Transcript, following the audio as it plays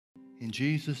In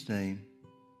Jesus' name,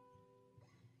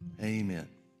 amen.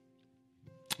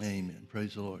 Amen.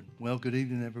 Praise the Lord. Well, good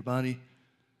evening, everybody.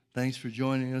 Thanks for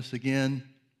joining us again.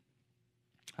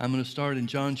 I'm going to start in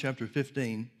John chapter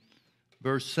 15,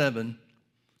 verse 7.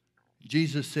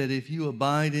 Jesus said, if you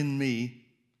abide in me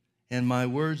and my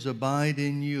words abide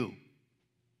in you,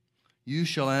 you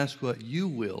shall ask what you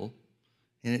will,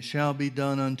 and it shall be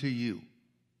done unto you.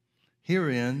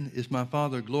 Herein is my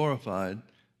Father glorified,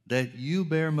 that you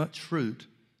bear much fruit,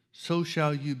 so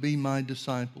shall you be my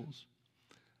disciples.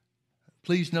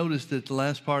 Please notice that the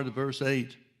last part of verse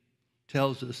 8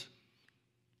 tells us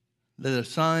that a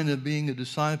sign of being a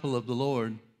disciple of the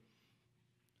Lord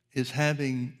is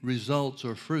having results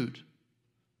or fruit.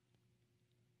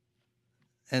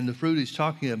 And the fruit he's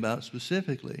talking about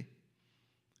specifically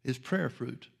is prayer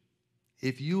fruit.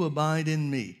 If you abide in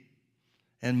me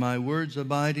and my words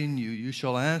abide in you, you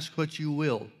shall ask what you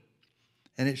will,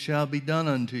 and it shall be done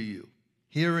unto you.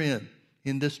 Herein,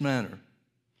 in this manner,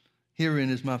 herein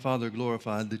is my Father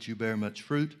glorified, that you bear much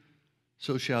fruit,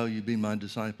 so shall you be my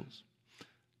disciples.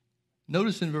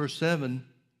 Notice in verse 7,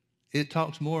 it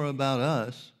talks more about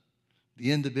us,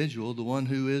 the individual, the one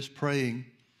who is praying.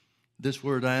 This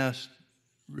word ask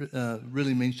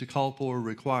really means to call for or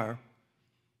require.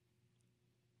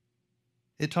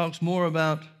 It talks more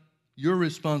about your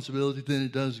responsibility than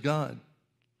it does God.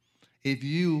 If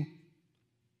you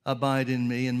abide in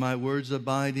me and my words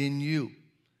abide in you,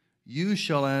 you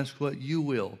shall ask what you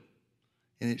will,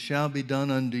 and it shall be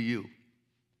done unto you.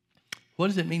 What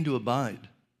does it mean to abide?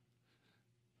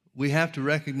 We have to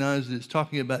recognize that it's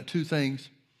talking about two things,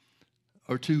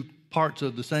 or two parts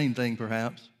of the same thing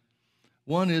perhaps.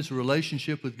 One is a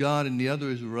relationship with God, and the other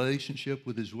is a relationship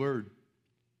with His Word.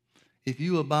 If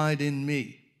you abide in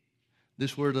me,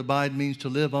 this word abide means to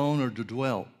live on or to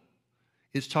dwell.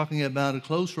 It's talking about a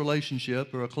close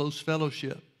relationship or a close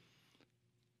fellowship.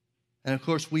 And of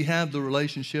course, we have the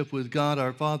relationship with God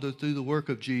our Father through the work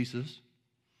of Jesus.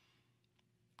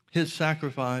 His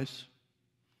sacrifice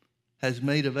has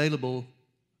made available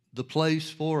the place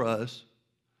for us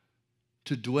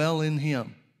to dwell in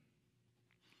Him.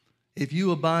 If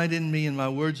you abide in me and my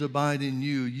words abide in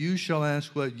you, you shall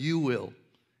ask what you will,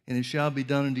 and it shall be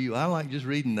done unto you. I like just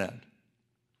reading that.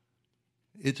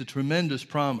 It's a tremendous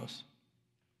promise.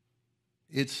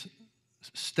 It's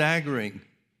staggering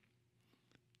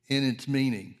in its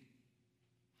meaning.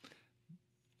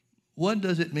 What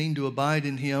does it mean to abide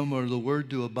in Him, or the word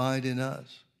to abide in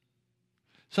us?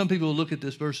 Some people look at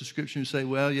this verse of Scripture and say,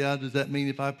 well, yeah, does that mean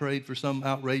if I prayed for some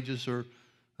outrageous or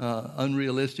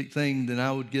unrealistic thing, then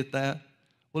I would get that?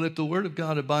 Well, if the Word of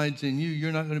God abides in you,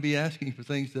 you're not going to be asking for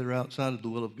things that are outside of the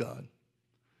will of God.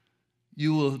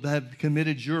 You will have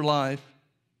committed your life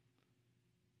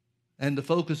and the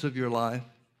focus of your life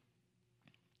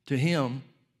to Him,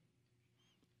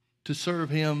 to serve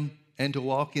Him, and to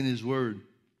walk in His Word.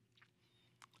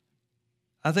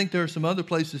 I think there are some other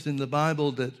places in the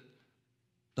Bible that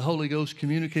the Holy Ghost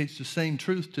communicates the same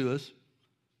truth to us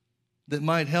that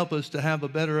might help us to have a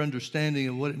better understanding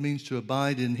of what it means to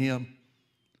abide in Him.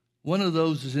 One of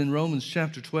those is in Romans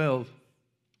chapter 12,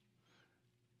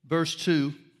 verse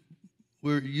 2.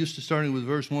 We're used to starting with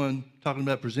verse 1, talking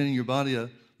about presenting your body a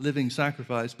living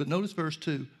sacrifice. But notice verse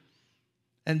 2.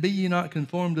 And be ye not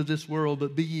conformed to this world,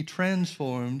 but be ye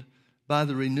transformed by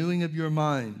the renewing of your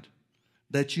mind,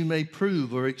 that you may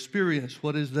prove or experience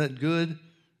what is that good,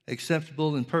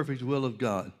 acceptable, and perfect will of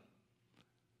God.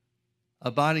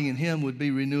 Abiding in Him would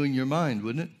be renewing your mind,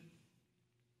 wouldn't it?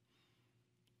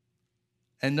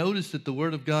 And notice that the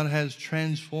Word of God has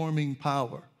transforming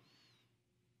power.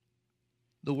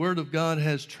 The Word of God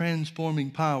has transforming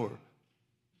power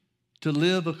to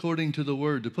live according to the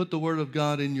Word, to put the Word of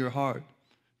God in your heart,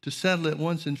 to settle it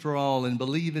once and for all and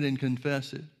believe it and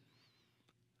confess it.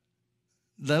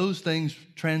 Those things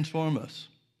transform us.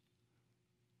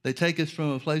 They take us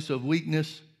from a place of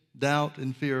weakness, doubt,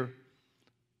 and fear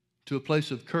to a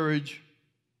place of courage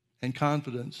and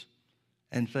confidence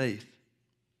and faith.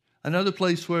 Another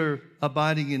place where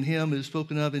abiding in Him is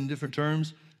spoken of in different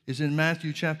terms is in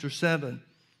Matthew chapter 7.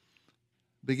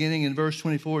 Beginning in verse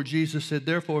 24, Jesus said,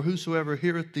 therefore, whosoever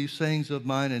heareth these sayings of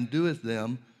mine and doeth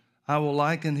them, I will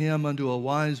liken him unto a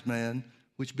wise man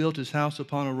which built his house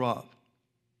upon a rock.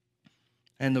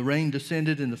 And the rain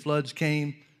descended, and the floods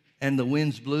came, and the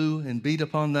winds blew and beat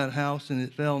upon that house, and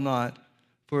it fell not,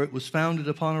 for it was founded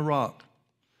upon a rock.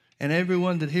 And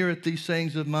everyone that heareth these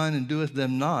sayings of mine and doeth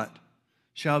them not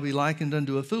shall be likened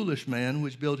unto a foolish man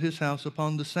which built his house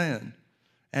upon the sand.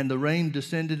 And the rain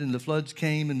descended, and the floods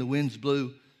came, and the winds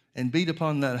blew, and beat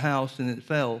upon that house, and it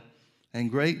fell, and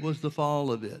great was the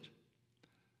fall of it.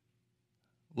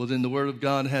 Well, then the Word of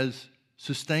God has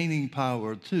sustaining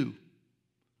power too.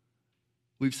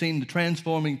 We've seen the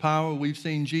transforming power. We've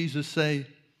seen Jesus say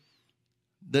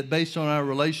that based on our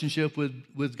relationship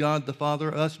with God the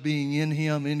Father, us being in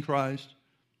Him, in Christ,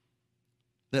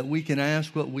 that we can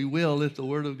ask what we will if the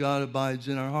Word of God abides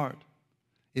in our heart.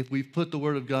 If we've put the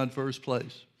Word of God first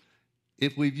place.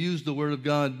 If we've used the Word of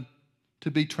God to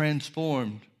be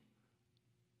transformed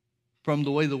from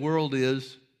the way the world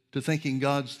is to thinking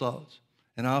God's thoughts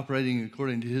and operating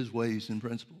according to His ways and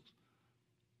principles.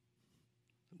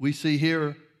 We see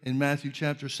here in Matthew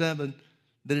chapter 7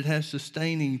 that it has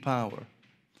sustaining power.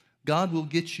 God will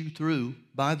get you through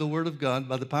by the Word of God,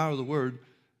 by the power of the Word.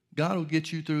 God will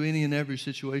get you through any and every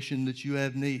situation that you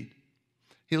have need.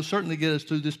 He'll certainly get us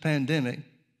through this pandemic,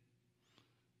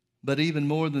 but even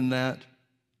more than that,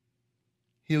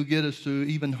 He'll get us through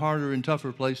even harder and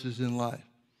tougher places in life.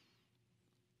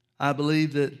 I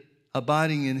believe that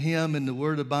abiding in Him and the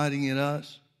Word abiding in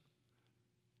us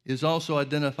is also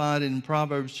identified in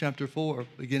Proverbs chapter 4,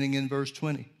 beginning in verse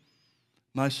 20.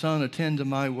 My son, attend to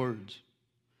my words.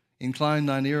 Incline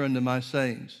thine ear unto my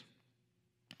sayings.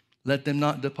 Let them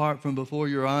not depart from before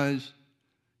your eyes.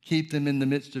 Keep them in the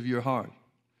midst of your heart.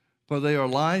 For they are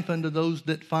life unto those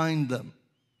that find them,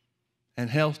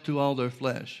 and health to all their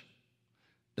flesh.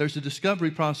 There's a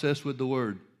discovery process with the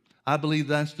Word. I believe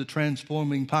that's the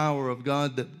transforming power of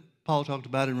God that Paul talked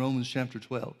about in Romans chapter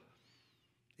 12.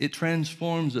 It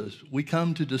transforms us. We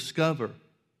come to discover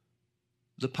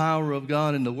the power of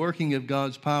God and the working of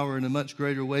God's power in a much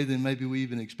greater way than maybe we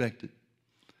even expected.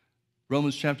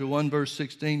 Romans chapter 1, verse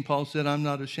 16, Paul said, I'm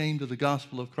not ashamed of the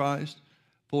gospel of Christ,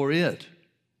 for it,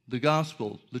 the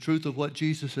gospel, the truth of what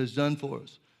Jesus has done for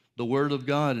us, the Word of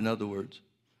God, in other words,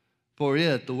 for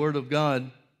it, the Word of God,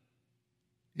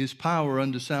 is power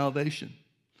unto salvation.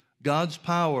 God's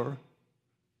power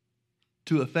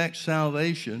to effect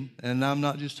salvation, and I'm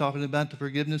not just talking about the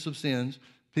forgiveness of sins.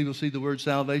 People see the word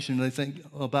salvation and they think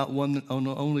about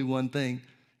only one thing,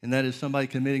 and that is somebody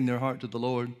committing their heart to the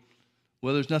Lord.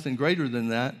 Well, there's nothing greater than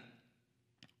that,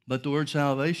 but the word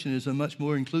salvation is a much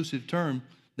more inclusive term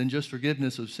than just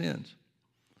forgiveness of sins.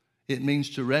 It means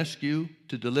to rescue,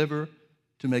 to deliver,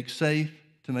 to make safe,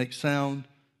 to make sound,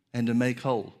 and to make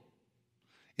whole.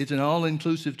 It's an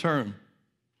all-inclusive term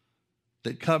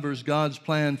that covers God's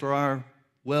plan for our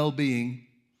well-being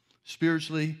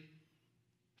spiritually,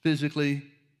 physically,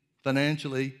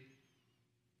 financially,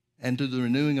 and to the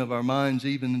renewing of our minds,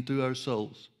 even through our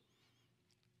souls.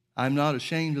 I'm not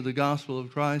ashamed of the gospel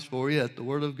of Christ, for it, the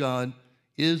Word of God,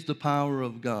 is the power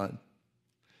of God.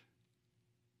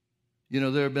 You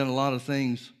know, there have been a lot of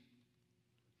things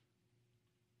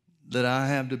that I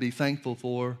have to be thankful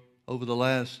for over the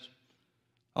last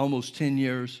almost 10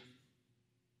 years.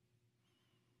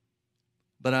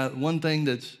 But one thing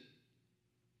that's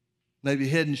maybe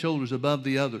head and shoulders above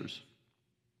the others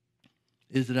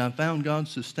is that I found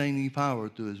God's sustaining power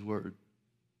through His Word.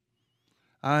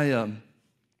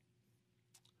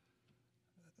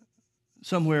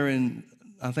 Somewhere in,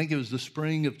 I think it was the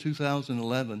spring of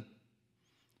 2011,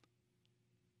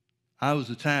 I was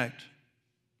attacked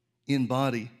in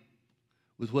body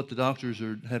with what the doctors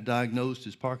have diagnosed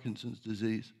as Parkinson's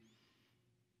disease.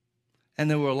 And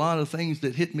there were a lot of things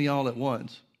that hit me all at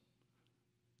once.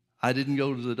 I didn't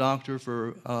go to the doctor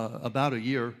for about a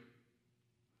year.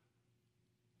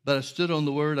 But I stood on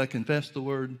the Word, I confessed the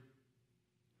Word.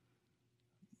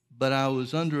 But I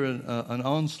was under an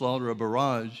onslaught or a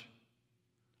barrage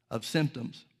of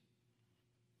symptoms.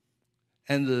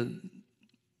 And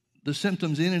the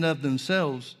symptoms in and of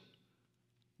themselves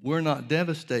were not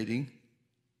devastating,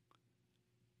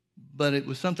 but it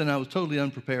was something I was totally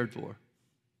unprepared for.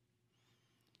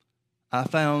 I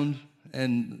found,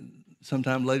 and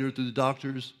sometime later through the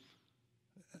doctors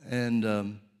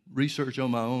and research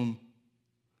on my own,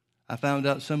 I found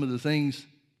out some of the things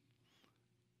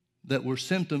that were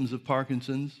symptoms of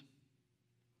Parkinson's,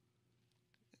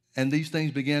 and these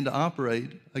things began to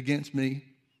operate against me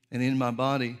and in my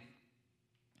body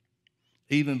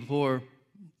even before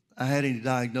I had any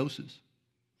diagnosis.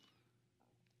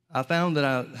 I found that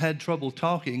I had trouble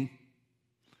talking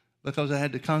because I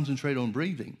had to concentrate on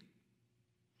breathing.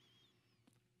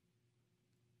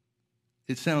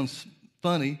 It sounds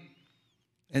funny,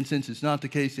 and since it's not the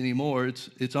case anymore,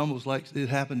 it's almost like it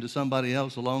happened to somebody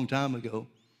else a long time ago.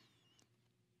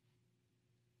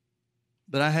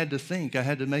 But I had to think. I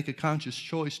had to make a conscious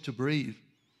choice to breathe.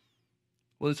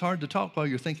 Well, it's hard to talk while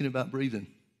you're thinking about breathing.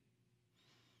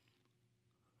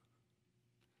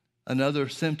 Another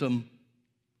symptom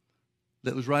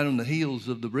that was right on the heels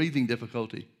of the breathing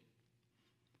difficulty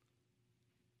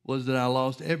was that I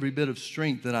lost every bit of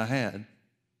strength that I had.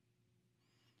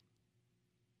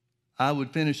 I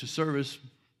would finish a service,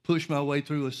 push my way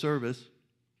through a service,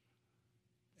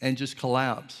 and just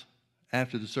collapse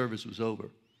after the service was over.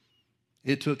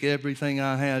 It took everything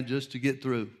I had just to get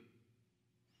through.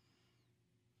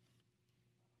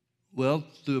 Well,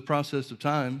 through a process of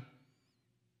time,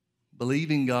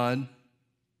 believing God,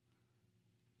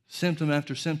 symptom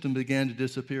after symptom began to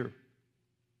disappear.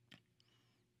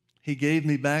 He gave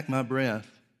me back my breath.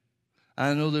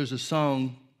 I know there's a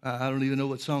song, I don't even know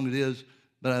what song it is,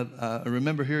 but I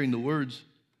remember hearing the words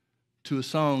to a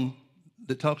song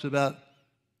that talks about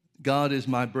God is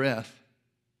my breath.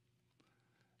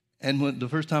 And when the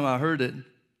first time I heard it,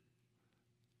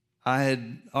 I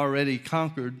had already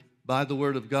conquered by the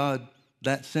word of God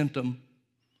that symptom.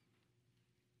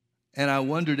 And I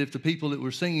wondered if the people that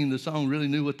were singing the song really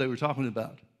knew what they were talking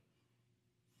about.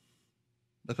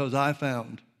 Because I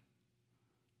found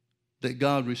that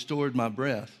God restored my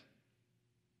breath.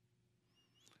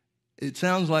 It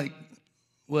sounds like,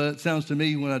 well, it sounds to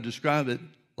me when I describe it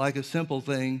like a simple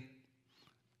thing,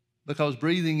 because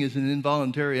breathing is an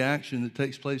involuntary action that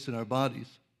takes place in our bodies.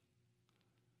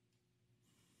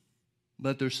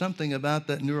 But there's something about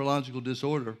that neurological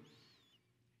disorder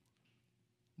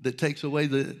that takes away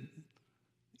the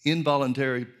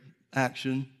involuntary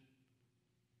action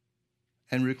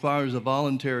and requires a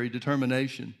voluntary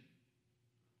determination.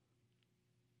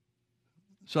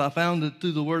 So I found that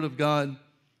through the Word of God,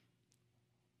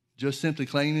 just simply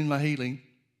claiming my healing,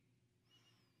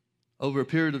 over a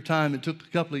period of time, it took a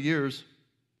couple of years,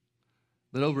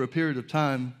 but over a period of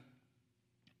time,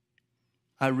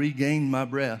 I regained my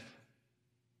breath.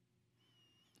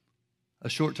 A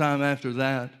short time after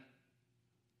that,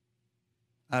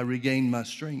 I regained my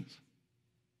strength.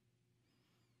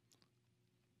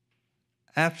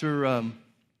 After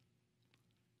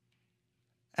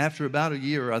about a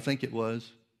year, I think it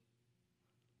was,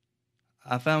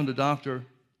 I found a doctor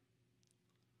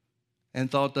and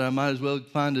thought that I might as well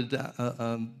find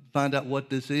out what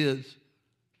this is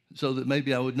so that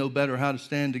maybe I would know better how to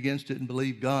stand against it and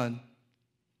believe God.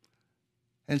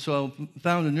 And so I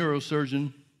found a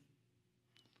neurosurgeon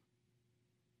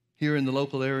here in the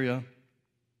local area.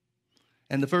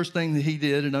 And the first thing that he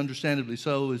did, and understandably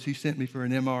so, is he sent me for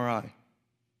an MRI.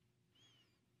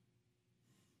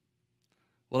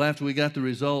 Well, after we got the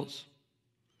results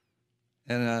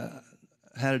and I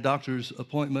had a doctor's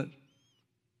appointment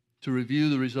to review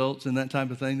the results and that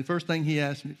type of thing, the first question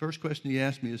he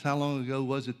asked me is, how long ago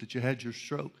was it that you had your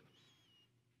stroke?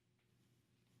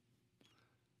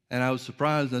 And I was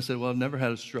surprised. I said, well, I've never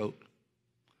had a stroke.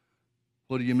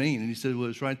 What do you mean? And he said, well,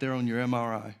 it's right there on your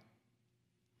MRI.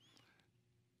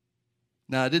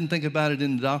 Now, I didn't think about it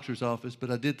in the doctor's office,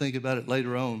 but I did think about it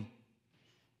later on.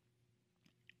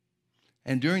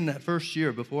 And during that first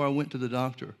year, before I went to the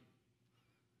doctor,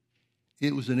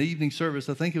 it was an evening service.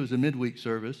 I think it was a midweek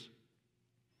service.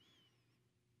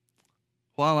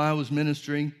 While I was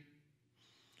ministering,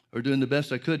 or doing the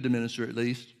best I could to minister at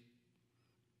least,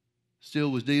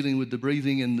 still was dealing with the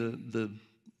breathing and the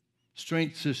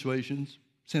strength situations,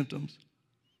 symptoms.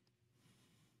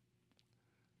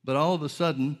 But all of a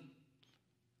sudden,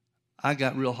 I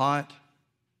got real hot.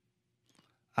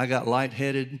 I got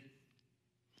lightheaded.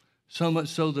 So much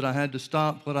so that I had to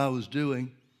stop what I was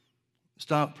doing,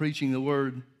 stop preaching the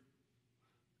word,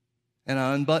 and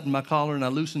I unbuttoned my collar and I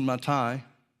loosened my tie.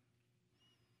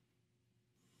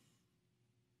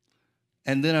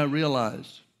 And then I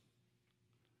realized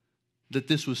that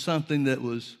this was something that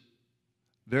was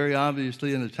very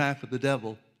obviously an attack of the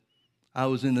devil. I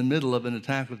was in the middle of an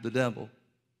attack of the devil.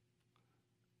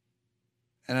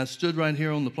 And I stood right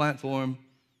here on the platform,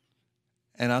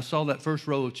 and I saw that first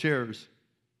row of chairs.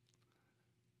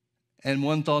 And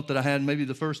one thought that I had, maybe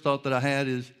the first thought that I had,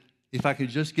 is if I could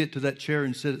just get to that chair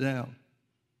and sit down.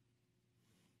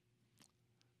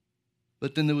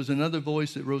 But then there was another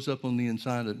voice that rose up on the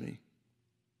inside of me.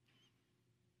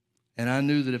 And I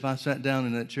knew that if I sat down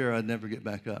in that chair, I'd never get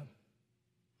back up.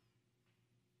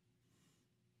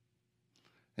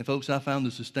 And folks, I found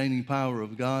the sustaining power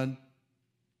of God.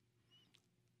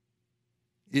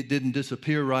 It didn't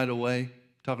disappear right away,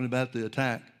 talking about the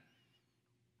attack.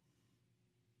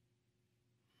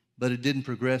 But it didn't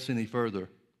progress any further.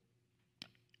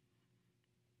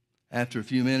 After a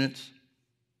few minutes,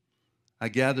 I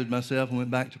gathered myself and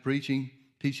went back to preaching,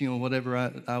 teaching on whatever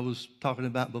I was talking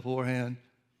about beforehand.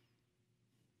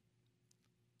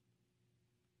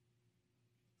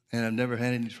 And I've never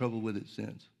had any trouble with it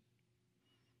since.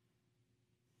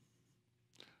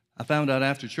 I found out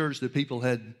after church that people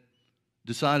had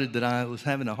decided that I was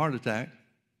having a heart attack.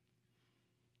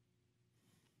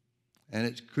 And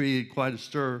it's created quite a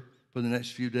stir for the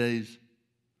next few days.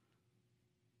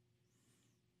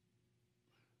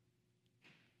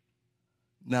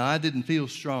 Now, I didn't feel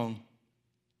strong.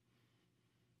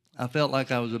 I felt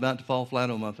like I was about to fall flat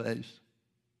on my face.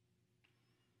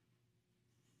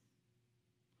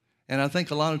 And I think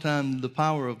a lot of times the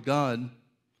power of God,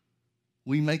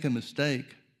 we make a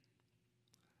mistake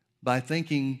by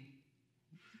thinking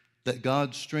that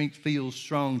God's strength feels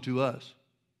strong to us.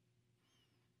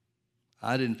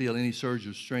 I didn't feel any surge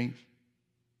of strength.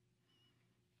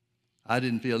 I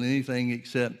didn't feel anything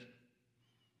except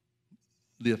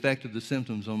the effect of the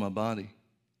symptoms on my body.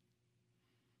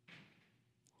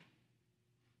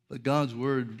 But God's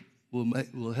word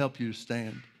will help you to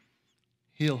stand.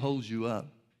 He'll hold you up.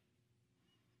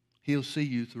 He'll see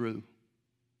you through.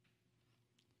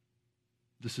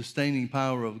 The sustaining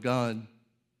power of God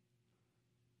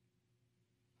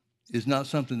is not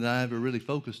something that I ever really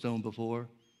focused on before,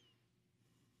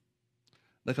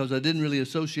 because I didn't really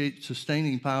associate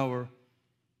sustaining power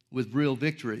with real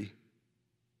victory.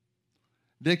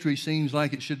 Victory seems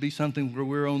like it should be something where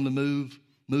we're on the move,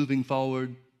 moving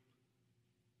forward,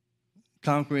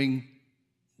 conquering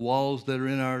walls that are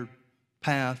in our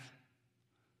path,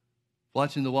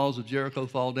 watching the walls of Jericho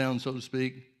fall down, so to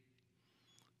speak,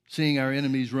 seeing our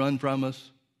enemies run from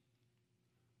us.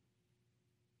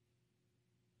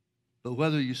 But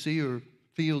whether you see or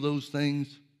feel those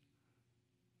things,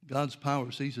 God's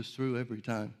power sees us through every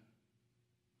time.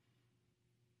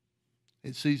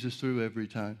 It sees us through every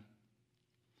time.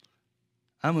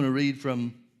 I'm going to read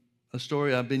from a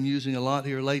story I've been using a lot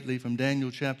here lately from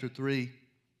Daniel chapter 3.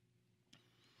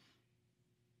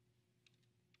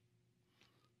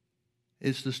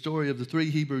 It's the story of the 3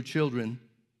 Hebrew children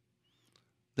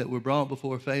that were brought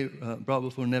before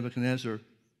Nebuchadnezzar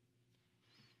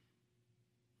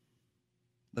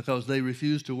because they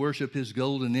refused to worship his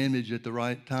golden image at the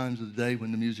right times of the day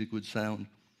when the music would sound.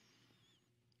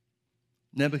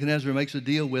 Nebuchadnezzar makes a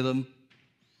deal with them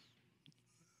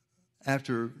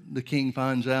after the king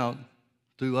finds out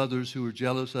through others who are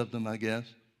jealous of them, I guess.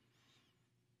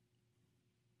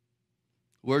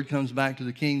 Word comes back to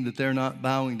the king that they're not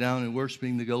bowing down and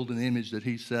worshiping the golden image that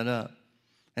he set up.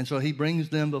 And so he brings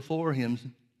them before him,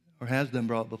 or has them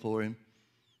brought before him.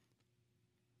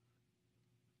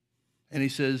 And he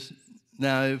says,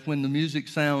 now, if when the music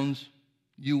sounds,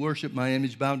 you worship my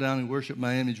image, bow down and worship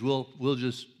my image, we'll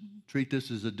just treat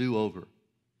this as a do-over.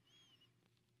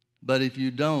 But if you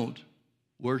don't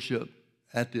worship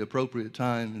at the appropriate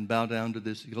time and bow down to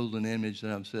this golden image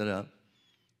that I've set up,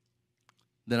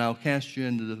 then I'll cast you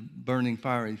into the burning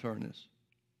fiery furnace.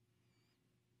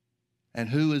 And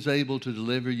who is able to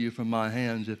deliver you from my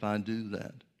hands if I do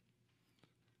that?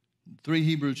 3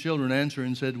 Hebrew children answered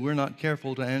and said, we're not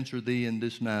careful to answer thee in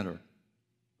this matter.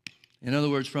 In other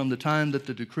words, from the time that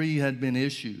the decree had been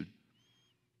issued,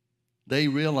 they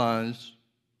realized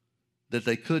that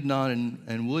they could not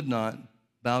and would not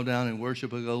bow down and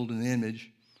worship a golden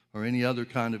image or any other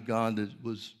kind of God that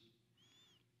was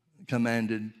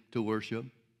commanded to worship.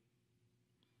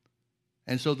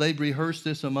 And so they rehearsed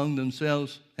this among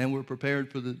themselves and were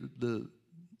prepared for the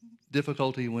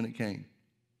difficulty when it came.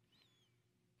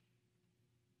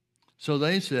 So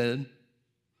they said,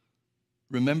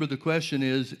 remember the question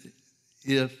is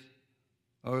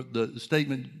or the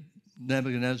statement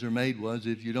Nebuchadnezzar made was,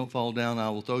 if you don't fall down, I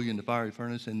will throw you in the fiery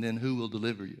furnace, and then who will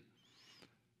deliver you?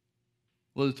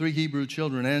 Well, the 3 Hebrew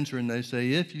children answer and they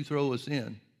say, if you throw us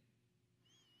in,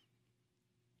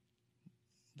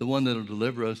 the one that will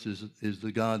deliver us is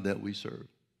the God that we serve.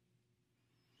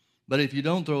 But if you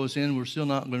don't throw us in, we're still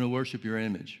not going to worship your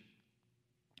image.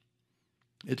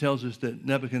 It tells us that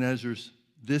Nebuchadnezzar's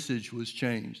visage was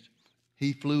changed.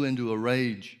 He flew into a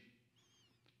rage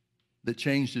that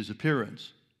changed his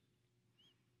appearance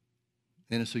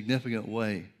in a significant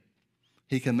way.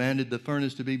 He commanded the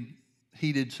furnace to be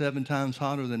heated 7 times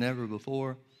hotter than ever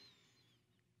before.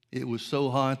 It was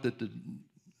so hot that the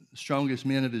strongest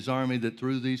men of his army that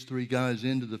threw these 3 guys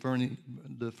into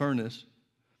the furnace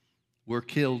were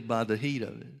killed by the heat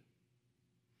of it.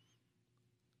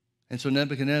 And so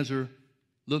Nebuchadnezzar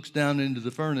looks down into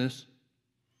the furnace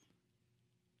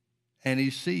and he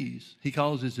sees. He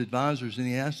calls his advisors and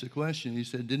he asks the question. He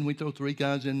said, didn't we throw 3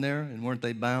 guys in there and weren't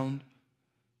they bound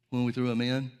when we threw them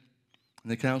in?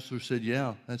 And the counselor said,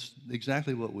 yeah, that's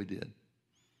exactly what we did.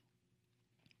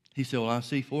 He said, well, I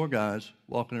see 4 guys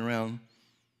walking around.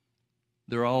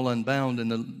 They're all unbound,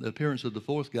 and the appearance of the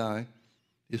 4th guy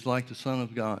is like the Son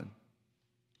of God.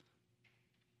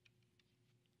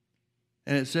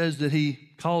 And it says that he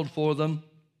called for them.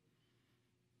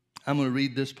 I'm going to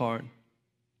read this part.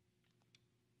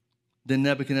 Then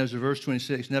Nebuchadnezzar, verse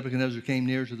 26, Nebuchadnezzar came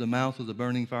near to the mouth of the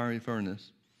burning fiery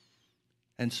furnace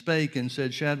and spake and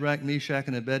said, Shadrach, Meshach,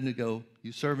 and Abednego,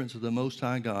 you servants of the Most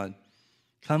High God,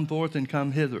 Come forth and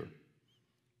come hither.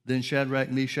 Then Shadrach,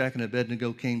 Meshach, and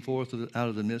Abednego came forth out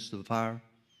of the midst of the fire.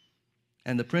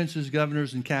 And the princes,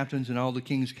 governors, and captains, and all the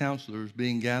king's counselors,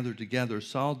 being gathered together,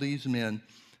 saw these men.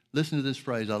 Listen to this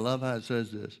phrase. I love how it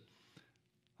says this.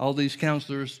 All these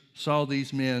counselors saw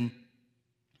these men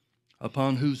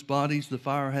upon whose bodies the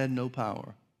fire had no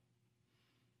power.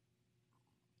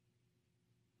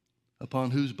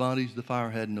 Upon whose bodies the fire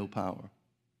had no power.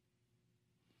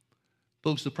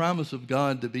 Folks, the promise of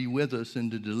God to be with us and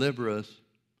to deliver us,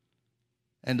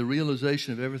 and the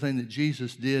realization of everything that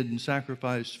Jesus did and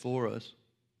sacrificed for us,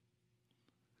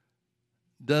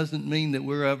 doesn't mean that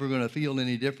we're ever going to feel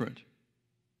any different.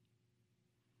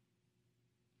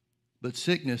 But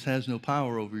sickness has no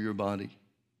power over your body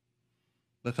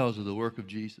because of the work of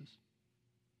Jesus.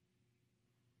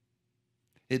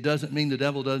 It doesn't mean the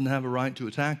devil doesn't have a right to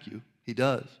attack you. He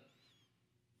does.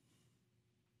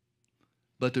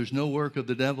 But there's no work of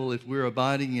the devil if we're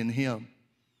abiding in him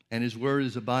and his word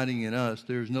is abiding in us.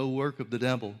 There's no work of the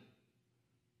devil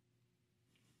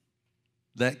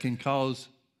that can cause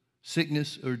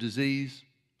sickness or disease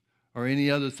or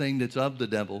any other thing that's of the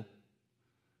devil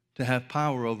to have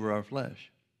power over our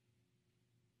flesh.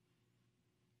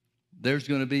 There's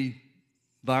going to be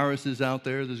viruses out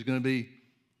there. There's going to be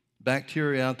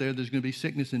bacteria out there. There's going to be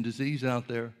sickness and disease out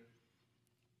there.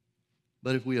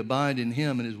 But if we abide in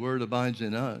him and his word abides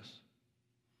in us,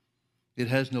 it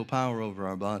has no power over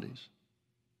our bodies.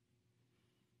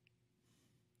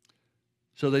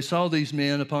 So they saw these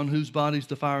men upon whose bodies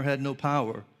the fire had no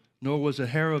power, nor was a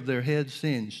hair of their head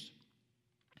singed.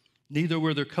 Neither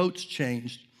were their coats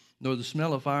changed, nor the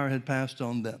smell of fire had passed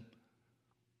on them.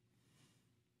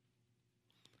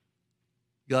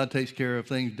 God takes care of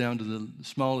things down to the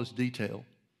smallest detail.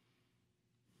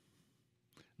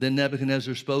 Then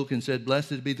Nebuchadnezzar spoke and said,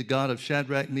 Blessed be the God of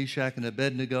Shadrach, Meshach, and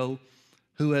Abednego,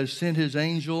 who has sent his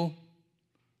angel,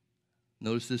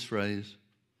 notice this phrase,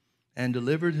 and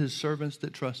delivered his servants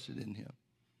that trusted in him.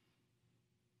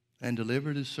 And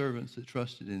delivered his servants that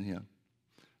trusted in him.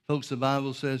 Folks, the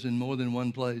Bible says in more than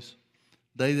one place,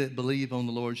 they that believe on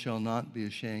the Lord shall not be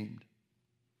ashamed.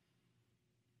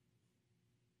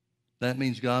 That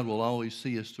means God will always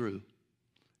see us through.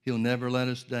 He'll never let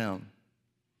us down.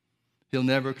 He'll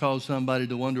never cause somebody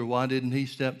to wonder, why didn't he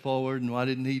step forward and why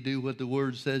didn't he do what the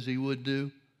word says he would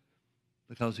do?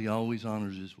 Because he always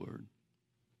honors his word.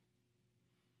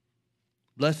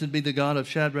 Blessed be the God of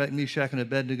Shadrach, Meshach, and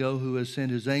Abednego, who has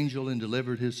sent his angel and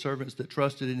delivered his servants that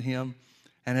trusted in him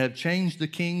and have changed the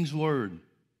king's word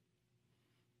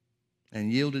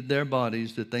and yielded their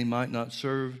bodies that they might not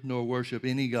serve nor worship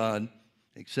any god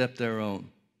except their own.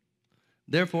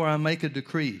 Therefore I make a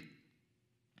decree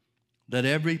that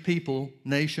every people,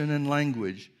 nation, and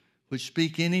language which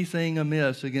speak anything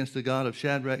amiss against the God of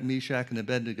Shadrach, Meshach, and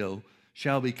Abednego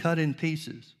shall be cut in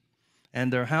pieces,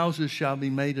 and their houses shall be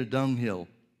made a dunghill,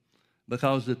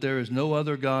 because that there is no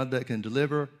other God that can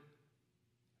deliver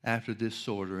after this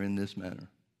sort or in this manner.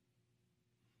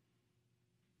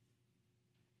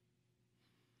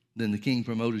 Then the king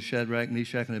promoted Shadrach,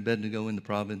 Meshach, and Abednego in the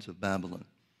province of Babylon.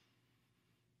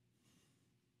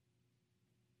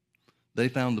 They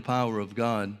found the power of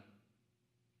God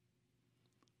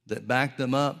that backed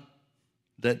them up,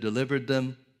 that delivered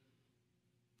them,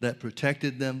 that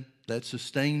protected them, that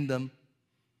sustained them.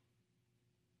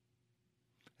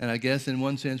 And I guess in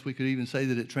one sense we could even say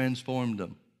that it transformed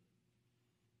them.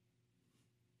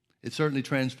 It certainly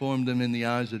transformed them in the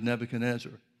eyes of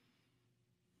Nebuchadnezzar.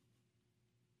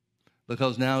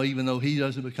 Because now, even though he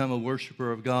doesn't become a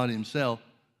worshiper of God himself,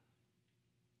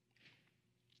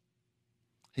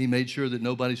 he made sure that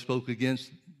nobody spoke against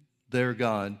their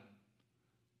God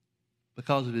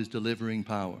because of his delivering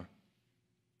power.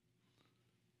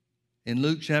 In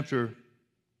Luke chapter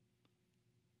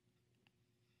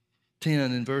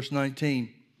 10 and verse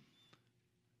 19,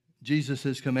 Jesus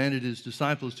has commanded his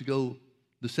disciples to go,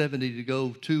 the 70 to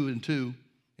go 2 and 2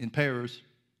 in pairs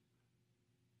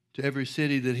to every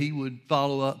city that he would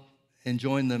follow up and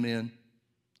join them in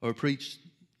or preach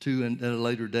to at a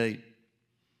later date.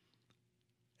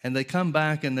 And they come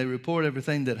back and they report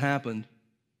everything that happened.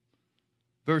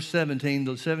 Verse 17,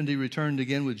 the 70 returned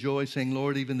again with joy, saying,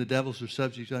 Lord, even the devils are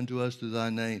subject unto us through thy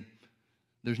name.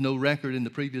 There's no record in the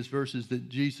previous verses that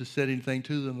Jesus said anything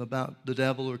to them about the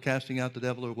devil or casting out the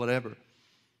devil or whatever.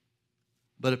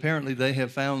 But apparently they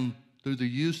have found through the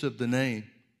use of the name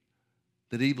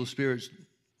that evil spirits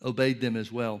obeyed them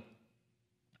as well.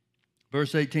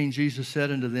 Verse 18, Jesus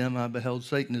said unto them, I beheld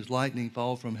Satan as lightning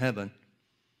fall from heaven.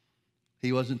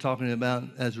 He wasn't talking about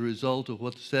as a result of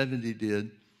what the 70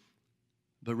 did,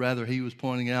 but rather he was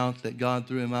pointing out that God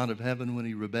threw him out of heaven when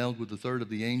he rebelled with a third of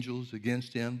the angels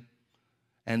against him.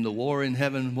 And the war in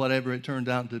heaven, whatever it turned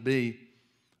out to be,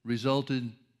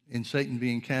 resulted in Satan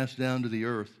being cast down to the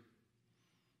earth,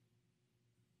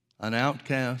 an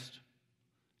outcast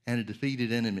and a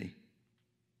defeated enemy.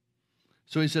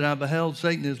 So he said, I beheld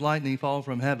Satan as lightning fall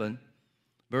from heaven.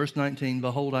 Verse 19,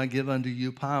 behold, I give unto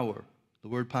you power. The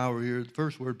word power here, the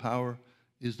first word power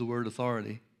is the word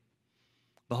authority.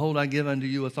 Behold, I give unto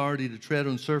you authority to tread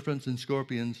on serpents and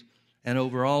scorpions and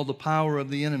over all the power of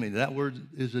the enemy. That word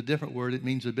is a different word. It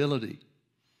means ability.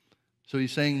 So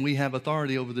he's saying we have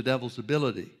authority over the devil's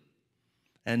ability.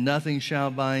 And nothing shall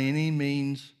by any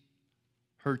means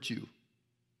hurt you.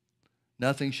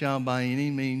 Nothing shall by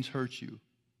any means hurt you.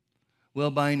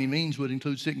 Well, by any means would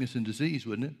include sickness and disease,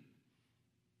 wouldn't it?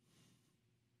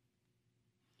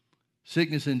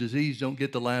 Sickness and disease don't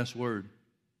get the last word.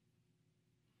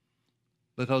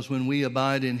 Because when we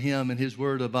abide in him and his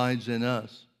word abides in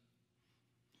us,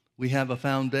 we have a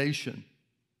foundation.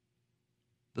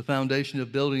 The foundation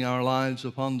of building our lives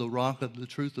upon the rock of the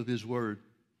truth of his word.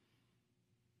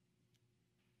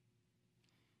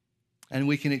 And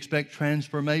we can expect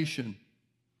transformation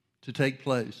to take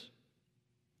place.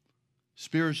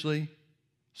 Spiritually,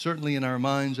 certainly in our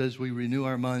minds as we renew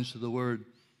our minds to the word,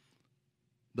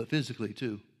 but physically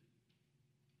too.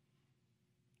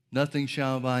 Nothing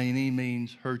shall by any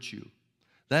means hurt you.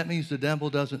 That means the devil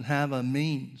doesn't have a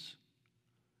means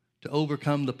to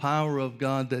overcome the power of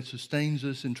God that sustains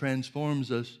us and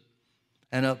transforms us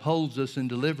and upholds us and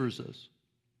delivers us.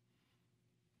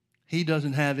 He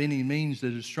doesn't have any means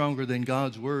that is stronger than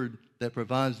God's word that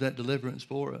provides that deliverance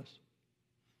for us.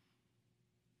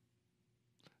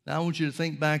 Now I want you to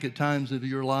think back at times of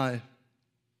your life,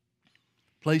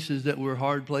 places that were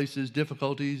hard places,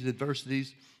 difficulties,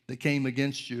 adversities that came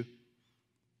against you.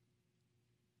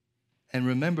 And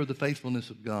remember the faithfulness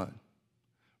of God.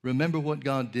 Remember what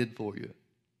God did for you.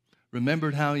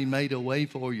 Remember how he made a way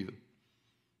for you.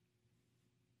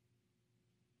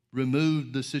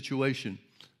 Removed the situation.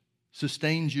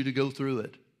 Sustains you to go through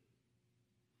it.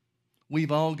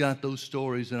 We've all got those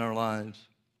stories in our lives.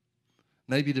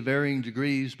 Maybe to varying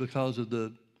degrees because of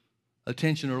the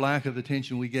attention or lack of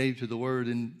attention we gave to the word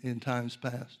in times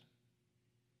past.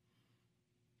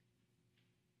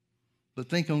 But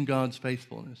think on God's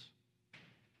faithfulness.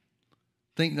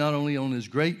 Think not only on his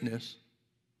greatness,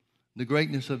 the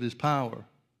greatness of his power,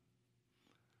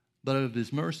 but of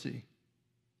his mercy,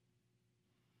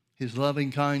 his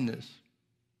loving kindness,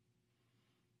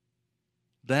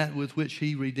 that with which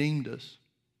he redeemed us.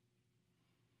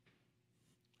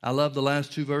 I love the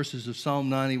last two verses of Psalm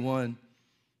 91.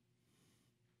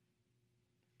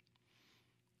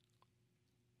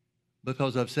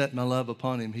 Because I've set my love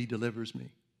upon him, he delivers me.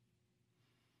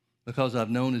 Because I've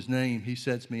known his name, he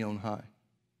sets me on high.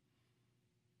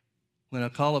 When I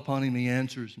call upon him, he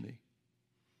answers me.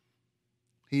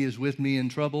 He is with me in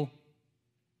trouble.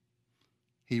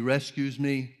 He rescues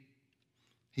me.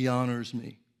 He honors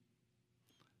me.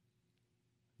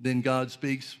 Then God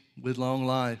speaks with long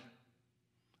life.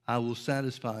 I will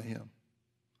satisfy him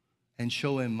and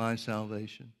show him my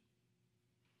salvation.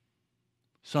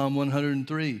 Psalm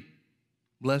 103,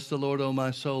 bless the Lord, O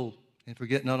my soul, and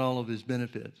forget not all of his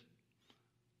benefits,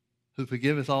 who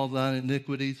forgiveth all thine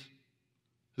iniquities,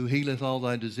 who healeth all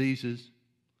thy diseases,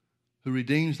 who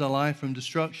redeems thy life from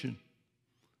destruction,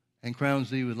 and crowns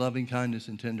thee with loving kindness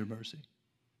and tender mercy.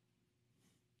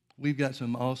 We've got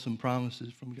some awesome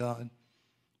promises from God,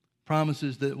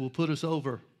 promises that will put us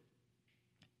over,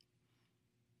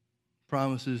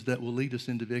 promises that will lead us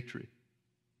into victory.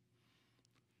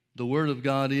 The Word of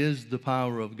God is the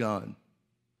power of God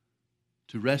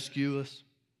to rescue us,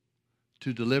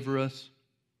 to deliver us,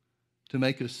 to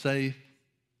make us safe,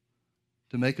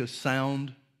 to make us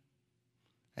sound,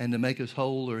 and to make us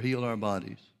whole or heal our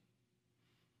bodies.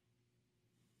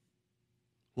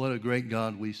 What a great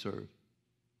God we serve.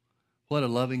 What a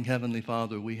loving Heavenly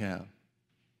Father we have,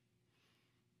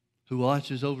 who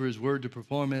watches over his word to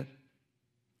perform it.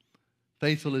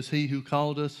 Faithful is he who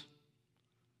called us.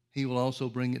 He will also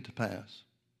bring it to pass.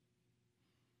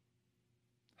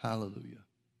 Hallelujah.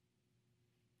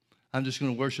 I'm just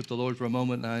going to worship the Lord for a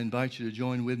moment, and I invite you to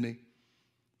join with me.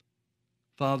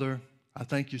 Father, I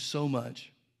thank you so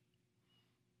much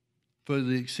for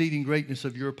the exceeding greatness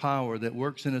of your power that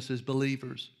works in us as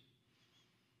believers.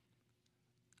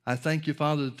 I thank you,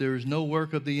 Father, that there is no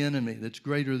work of the enemy that's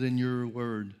greater than your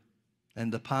word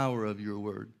and the power of your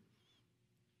word.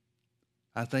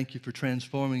 I thank you for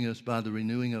transforming us by the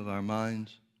renewing of our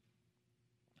minds,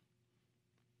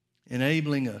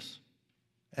 enabling us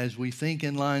as we think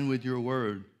in line with your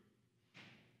word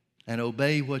and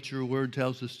obey what your word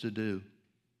tells us to do.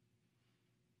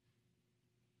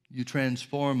 You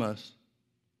transform us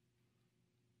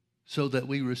so that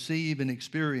we receive and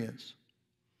experience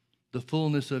the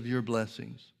fullness of your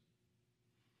blessings.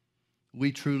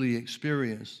 We truly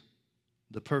experience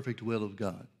the perfect will of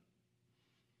God.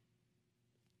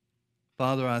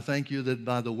 Father, I thank you that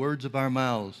by the words of our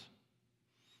mouths,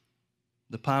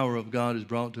 the power of God is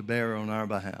brought to bear on our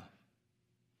behalf.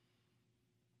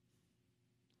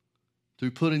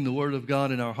 Through putting the word of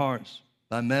God in our hearts,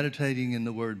 by meditating in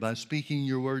the word, by speaking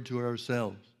your word to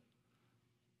ourselves.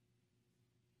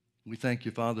 We thank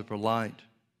you, Father, for light,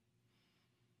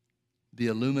 the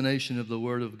illumination of the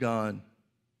word of God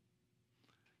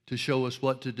to show us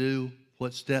what to do,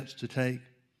 what steps to take,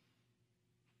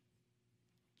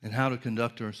 and how to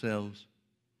conduct ourselves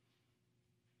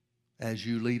as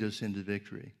you lead us into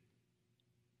victory.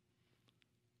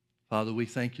 Father, we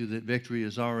thank you that victory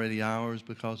is already ours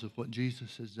because of what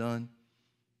Jesus has done.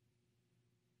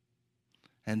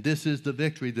 And this is the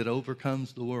victory that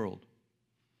overcomes the world,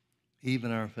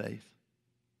 even our faith.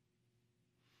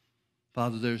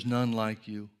 Father, there's none like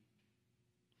you.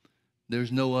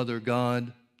 There's no other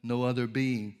God, no other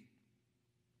being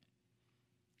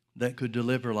that could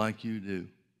deliver like you do,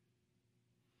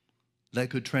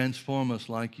 that could transform us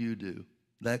like you do,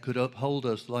 that could uphold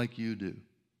us like you do,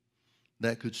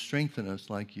 that could strengthen us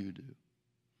like you do,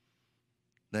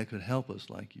 that could help us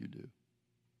like you do.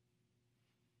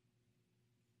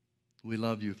 We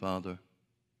love you, Father.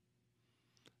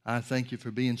 I thank you for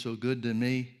being so good to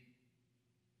me.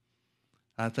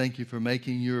 I thank you for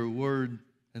making your word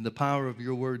and the power of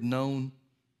your word known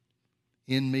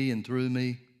in me and through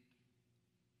me.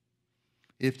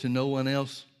 If to no one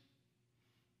else,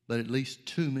 but at least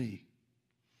to me,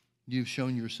 you've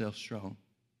shown yourself strong.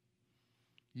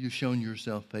 You've shown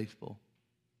yourself faithful.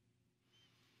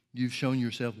 You've shown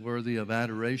yourself worthy of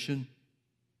adoration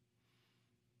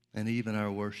and even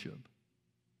our worship.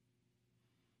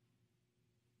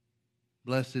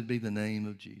 Blessed be the name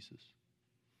of Jesus.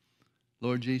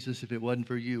 Lord Jesus, if it wasn't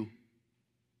for you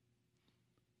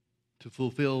to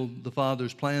fulfill the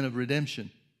Father's plan of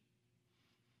redemption,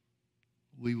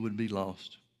 we would be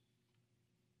lost.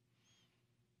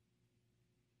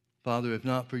 Father, if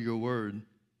not for your word,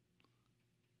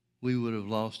 we would have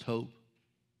lost hope.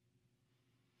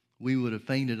 We would have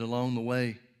fainted along the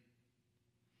way.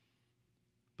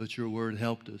 But your word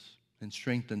helped us and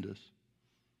strengthened us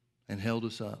and held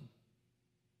us up.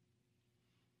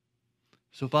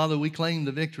 So, Father, we claim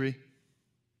the victory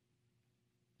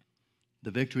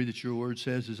that your word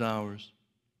says is ours,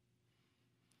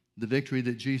 the victory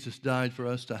that Jesus died for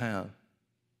us to have.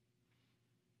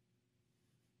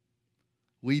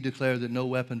 We declare that no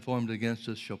weapon formed against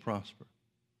us shall prosper.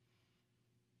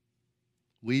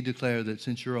 We declare that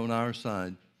since you're on our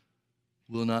side,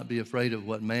 we'll not be afraid of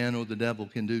what man or the devil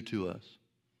can do to us.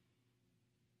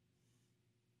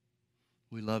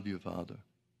 We love you, Father.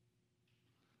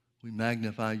 We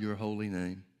magnify your holy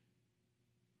name.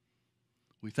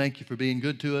 We thank you for being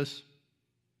good to us.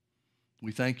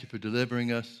 We thank you for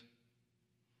delivering us.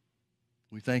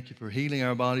 We thank you for healing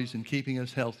our bodies and keeping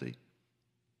us healthy.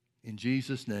 In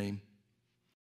Jesus' name,